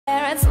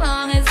as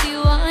long as you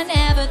are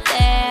never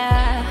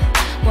there.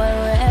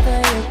 Wherever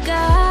you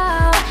go,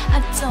 I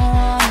don't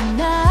wanna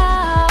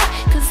know,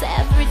 'cause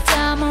every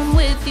time I'm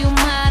with you,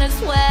 might as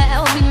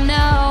well be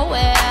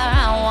nowhere.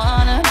 I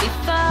wanna be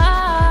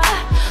far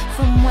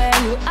from where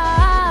you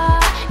are.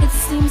 It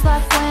seems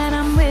like when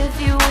I'm with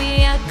you,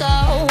 we are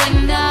going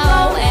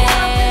nowhere.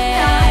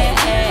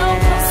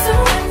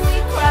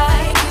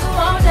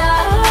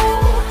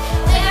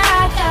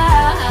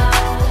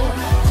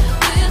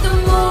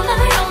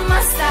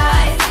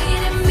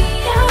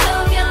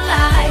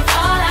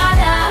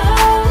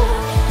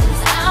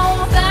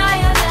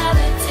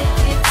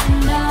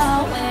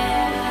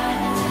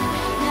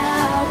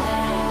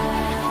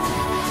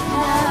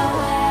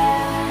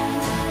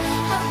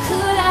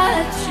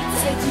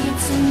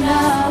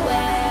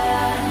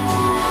 Nowhere,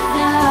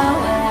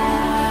 nowhere,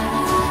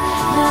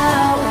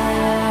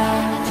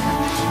 nowhere.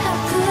 How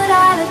could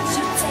I let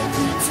you take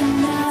me to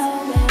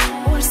nowhere?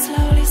 We're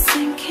slowly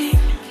sinking,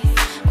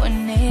 we're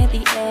near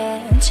the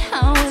edge.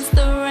 How is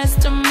the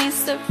rest of me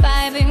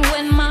surviving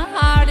when my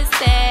heart is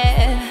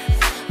dead?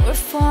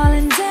 We're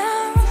falling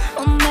down,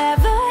 we'll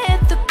never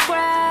hit the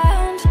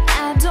ground.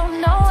 I don't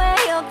know where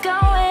you're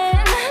going,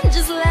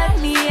 just let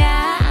me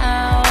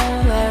out.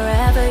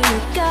 Wherever you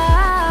go,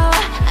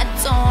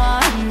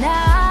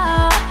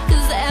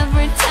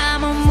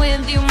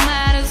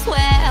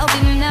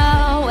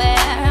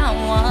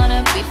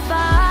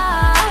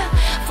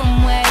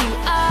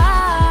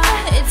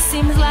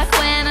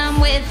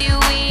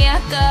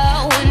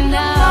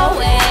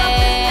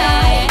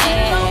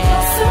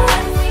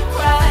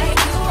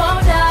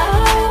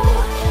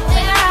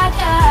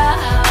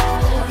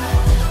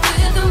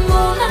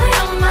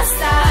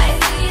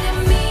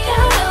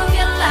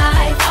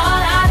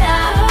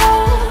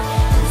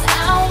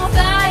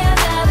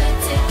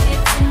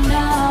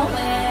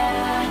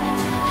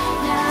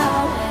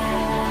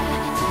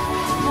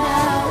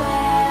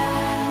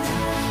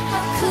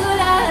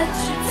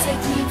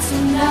 take me to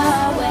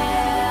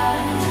nowhere,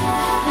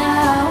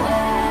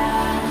 nowhere,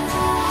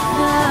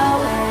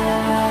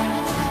 nowhere.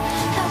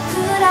 How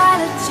could I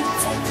let you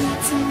take me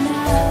to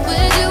nowhere?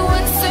 We're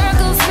doing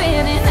circles,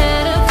 spinning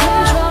out of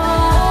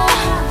control.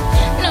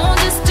 No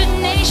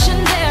destination,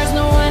 there's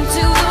no end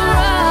to the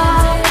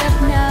road.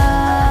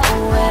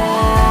 Nowhere,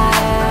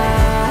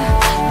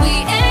 we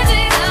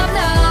ended up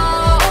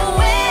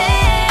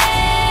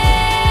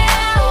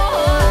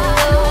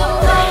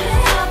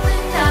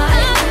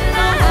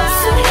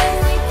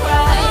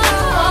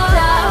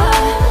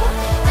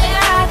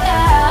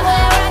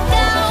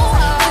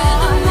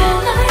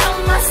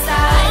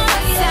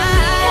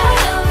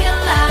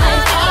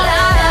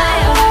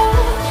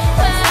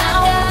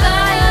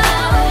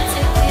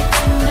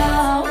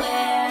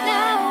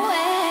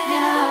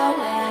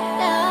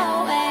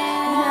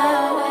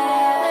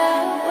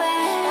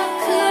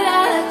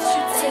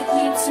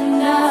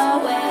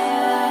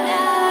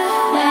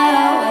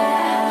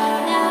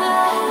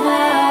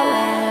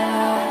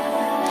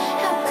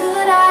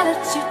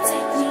you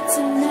take me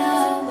to nowhere.